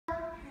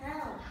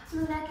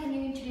Luna, can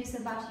you introduce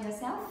about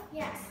yourself?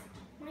 Yes,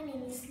 my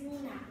name is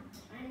Luna.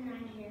 I'm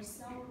 9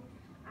 years old.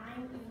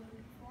 I'm in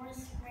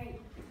 4th grade.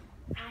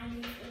 I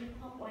live in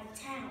Portway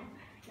Town.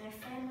 My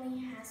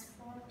family has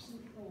 4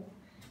 people.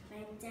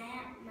 My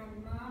dad, my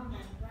mom,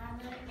 my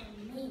brother,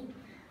 and me.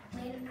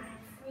 When I'm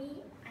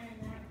free, I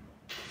like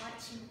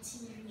watching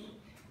TV,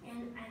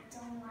 and I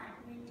don't like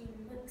reading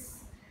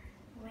books.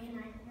 When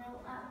I grow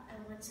up,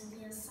 I want to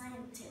be a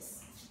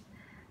scientist.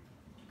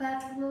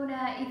 But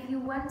Luna, if you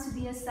want to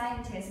be a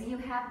scientist, you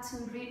have to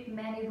read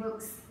many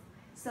books.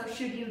 So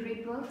should you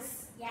read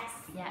books? Yes.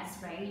 Yes,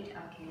 right?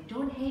 Okay,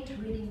 don't hate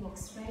reading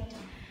books, right?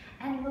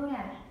 And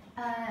Luna,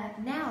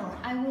 now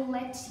I will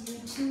let you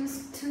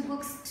choose 2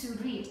 books to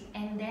read,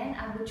 and then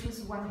I will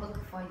choose 1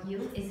 book for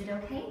you. Is it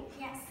okay?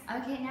 Yes.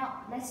 Okay,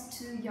 now let's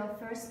do your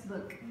first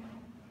book.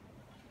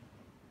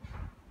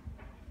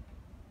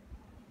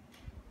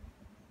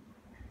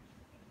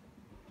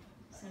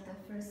 So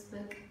the first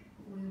book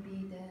will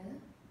be the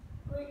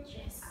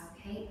Bridges.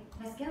 Okay,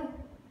 let's go.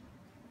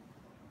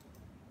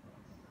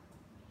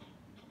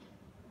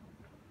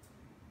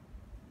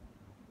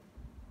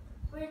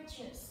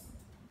 Bridges.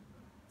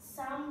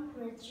 Some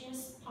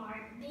bridges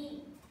are big.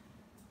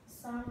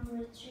 Some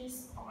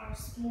bridges are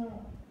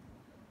small.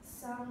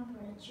 Some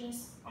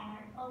bridges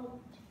are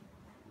old.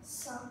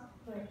 Some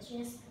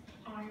bridges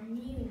are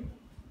new.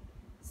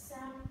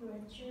 Some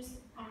bridges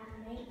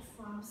are made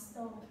from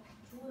stone,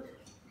 wood.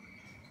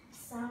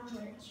 Some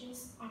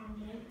bridges are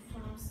made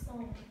from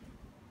stone.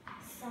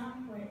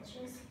 Some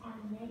bridges are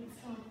made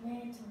from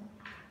metal.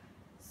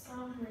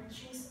 Some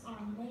bridges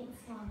are made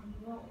from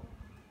rope.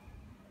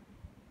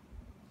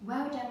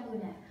 Well done,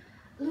 Luna.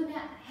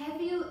 Luna,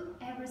 have you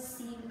ever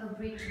seen a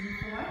bridge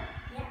before?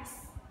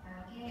 Yes.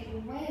 Okay,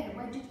 where?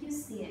 Where did you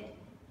see it?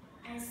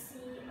 I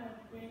see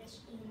a bridge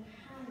in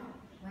Hanoi.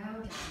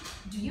 Well done.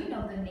 Do you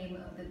know the name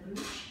of the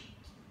bridge?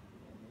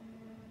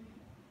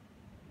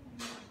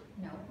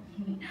 No.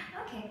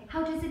 Okay,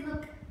 how does it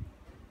look?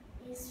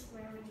 It's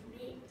very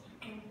big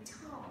and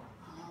tall.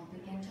 Oh,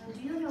 big and tall. Do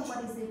you know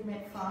what is it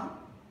made from?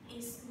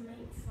 It's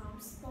made from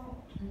stone.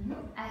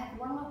 I have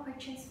 1 more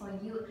question for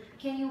you.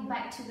 Can you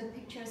back to the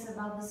pictures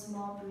about the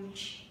small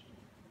bridge?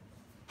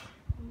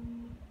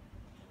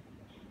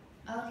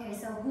 Okay,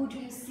 so who do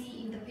you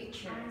see in the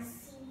picture? I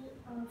see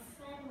a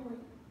family.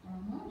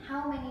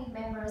 How many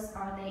members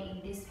are they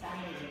in this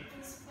family?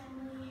 This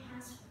family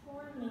has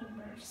 4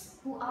 members.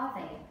 Who are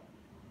they?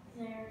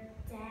 Their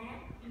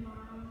dad,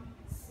 mom,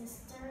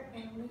 sister,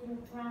 and little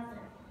brother.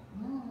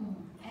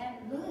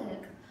 And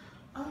look.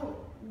 Oh,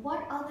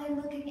 what are they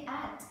looking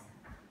at?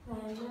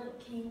 They're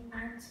looking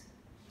at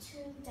 2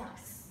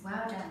 ducks.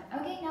 Well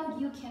done. Okay, now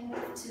you can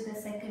move to the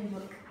second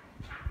book.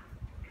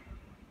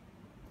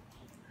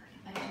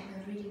 Back to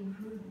the reading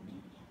room.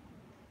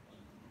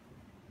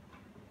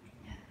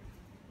 Yeah.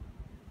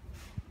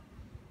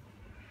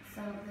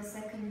 So the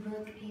second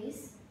book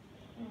is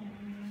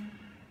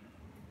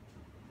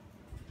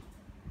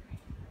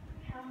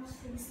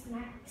Healthy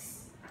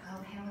snacks.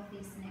 Oh,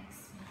 healthy snacks.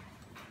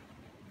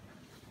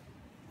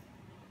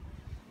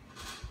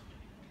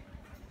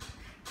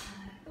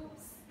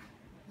 Oops.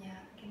 Yeah,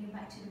 can you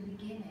back to the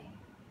beginning?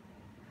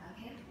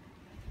 Okay.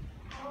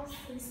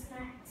 Healthy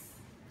snacks.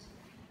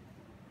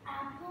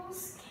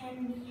 Apples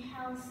can be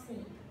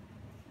healthy.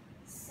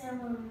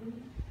 Celery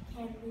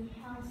can be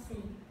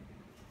healthy.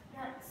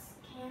 Nuts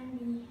can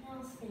be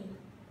healthy.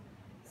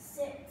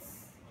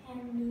 Seeds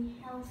can be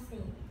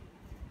healthy.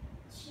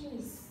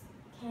 Cheese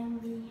can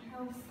be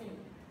healthy.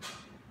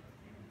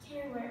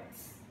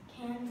 Carrots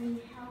can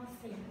be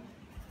healthy.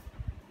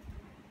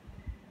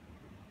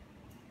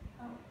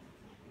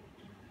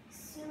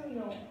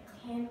 Cereal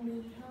can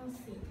be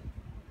healthy.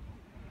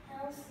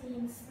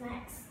 Healthy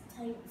snacks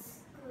taste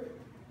good.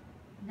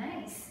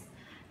 Nice.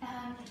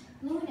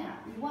 Luna,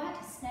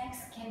 what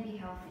snacks can be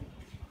healthy?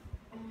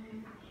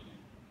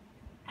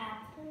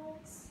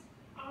 Apples,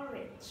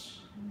 orange,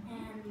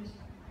 and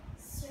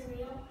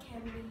cereal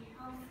can be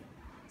healthy.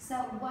 So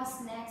what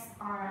snacks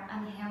are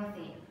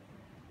unhealthy?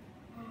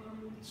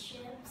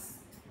 Chips,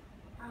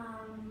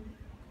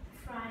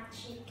 fried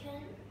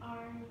chicken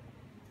are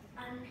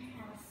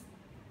unhealthy.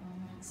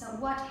 So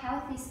what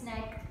healthy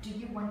snack do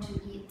you want to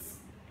eat?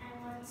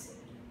 I want to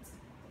eat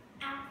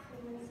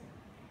apples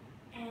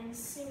and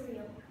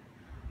cereal.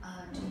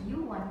 Do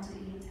you want to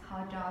eat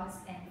hot dogs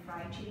and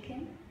fried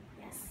chicken?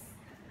 Yes.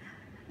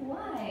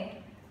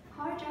 Why?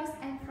 Hot dogs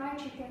and fried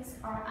chickens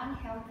are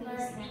unhealthy But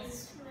snacks.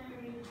 it's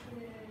very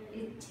good.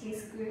 It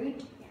tastes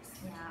good? Yes.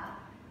 Yeah.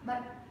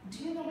 But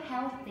do you know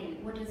healthy?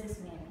 What does this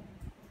mean?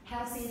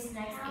 Healthy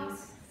snacks Health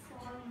is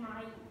for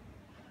my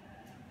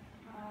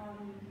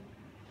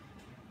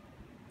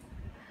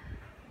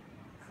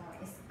so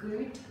it's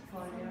good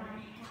for for your my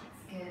health.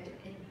 good.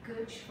 It's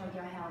good for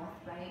your health,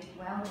 right?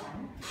 Well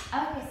done.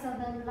 Okay, so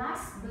the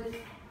last book.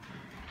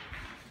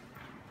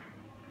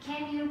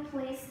 Can you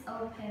please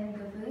open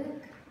the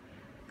book?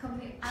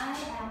 I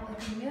am a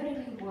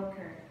community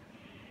worker.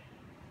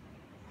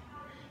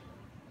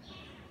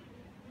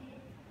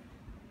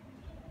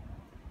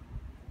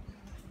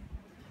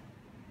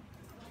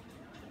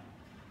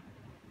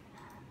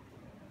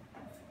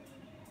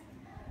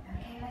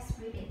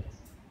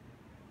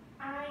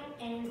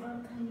 am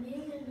a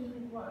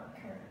community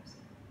worker.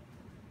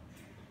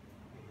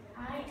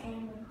 I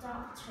am a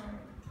doctor.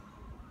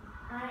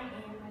 I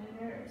am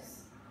a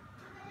nurse.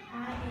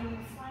 I am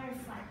a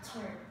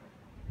firefighter.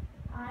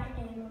 I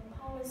am a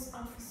police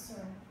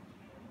officer.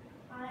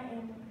 I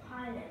am a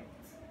pilot.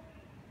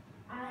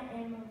 I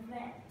am a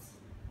vet.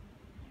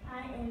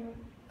 I am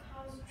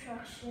a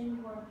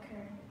construction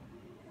worker.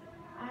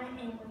 I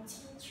am a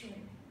teacher.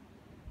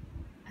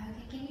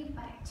 Okay, can you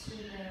back to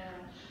the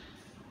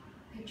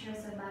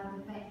pictures about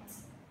the vet?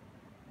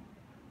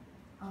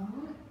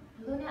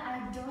 Luna,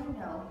 I don't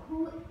know.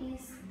 Who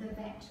is the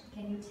vet?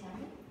 Can you tell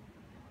me?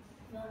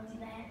 The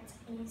vet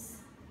is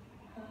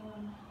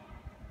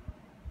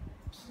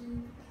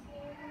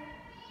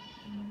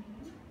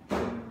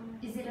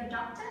Is it a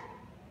doctor?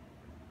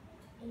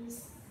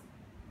 Is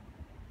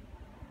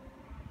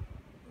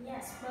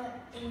yes, but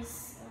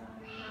it's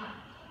not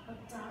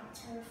a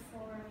doctor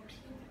for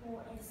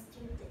people and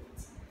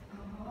students.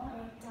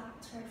 A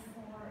doctor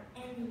for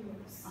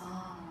animals.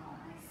 Oh,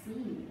 I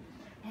see.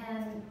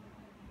 And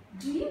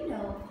do you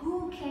know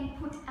who can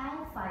put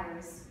out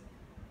fires?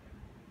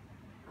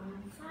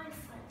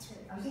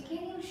 Firefighters. Okay,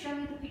 can you show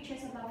me the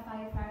pictures about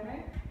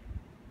firefighter?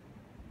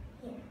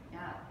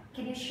 Yeah.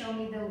 Can you show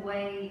me the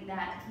way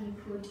that he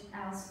put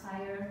out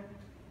fire?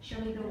 Show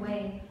me the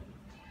way.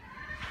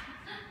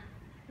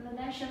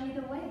 Luna, show me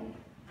the way.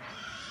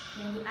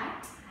 Can you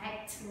act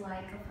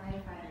like a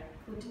firefighter?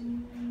 Put.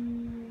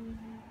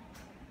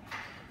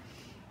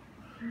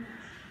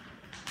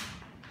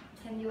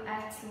 Can you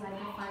act like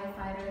a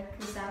firefighter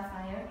puts out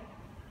fire?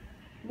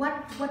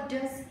 What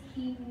does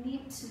he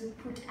need to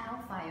put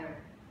out fire?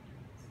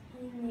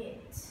 He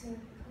needs to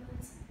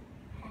put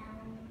out.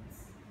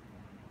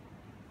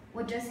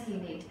 What does he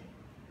need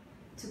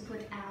to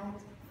put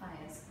out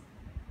fires?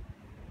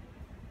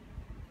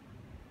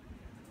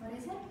 What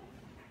is it?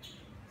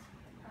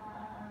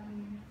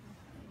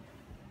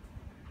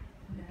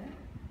 No.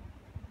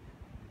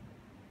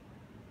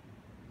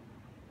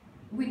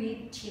 We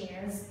need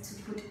chairs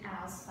to put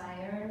out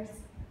fires.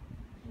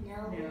 No.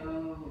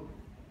 No.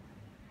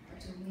 What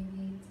do we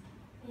need?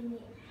 We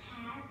need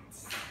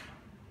hats.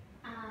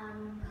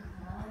 And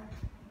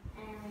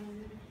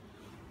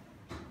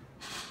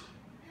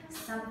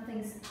Something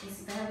is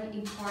very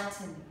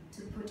important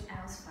to put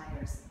out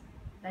fires.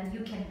 Then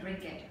you can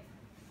drink it.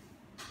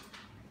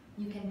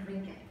 You can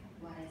drink it.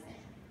 What is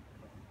it?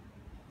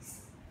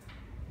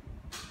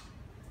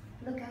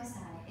 Look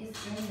outside. It's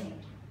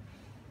raining.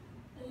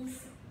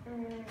 is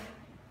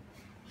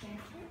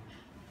jacket.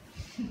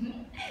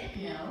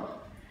 No.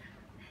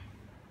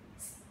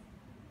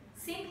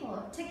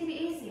 Simple. Take it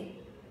easy.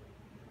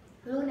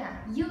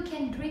 Luna, you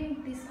can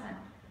drink this one.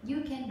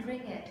 You can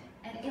drink it.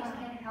 And it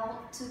can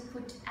help to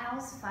put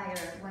out fire.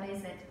 What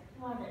is it?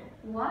 Water.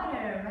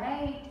 Water,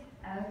 right?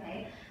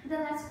 Okay. The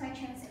last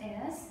question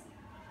is,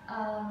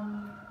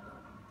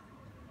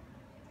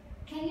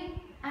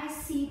 I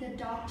see the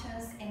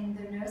doctors and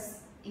the nurse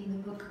in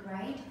the book,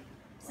 right?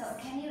 So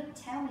can you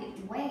tell me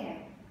where?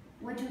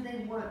 Where do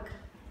they work?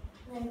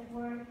 They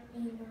work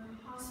in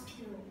a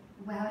hospital.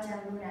 Well done,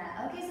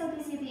 Luna. Okay, so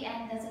this is the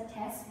end of the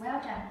test. Well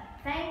done.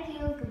 Thank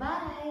you.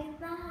 Goodbye.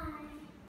 Bye.